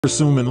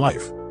assume in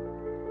life.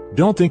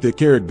 Don't think that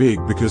carrot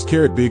big because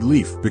carrot big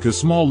leaf because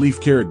small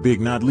leaf carrot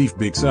big not leaf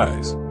big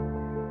size.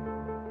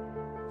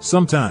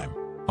 Sometime,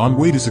 on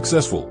way to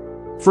successful,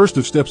 first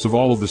of steps of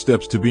all of the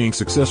steps to being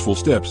successful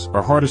steps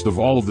are hardest of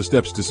all of the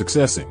steps to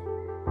successing.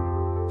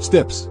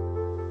 Steps.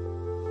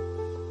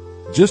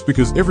 Just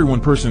because every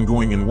one person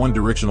going in one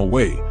directional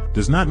way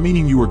does not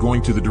meaning you are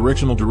going to the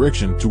directional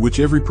direction to which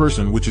every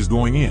person which is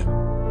going in.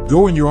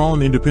 Go in your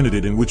own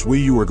independent in which way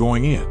you are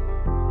going in.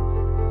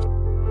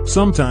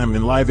 Sometime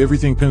in life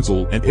everything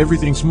pencil and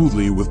everything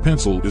smoothly with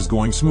pencil is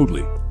going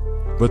smoothly.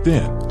 But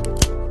then,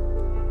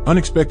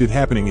 unexpected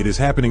happening it is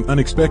happening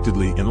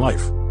unexpectedly in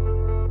life.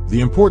 The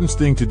important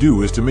thing to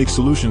do is to make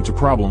solution to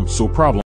problem so problem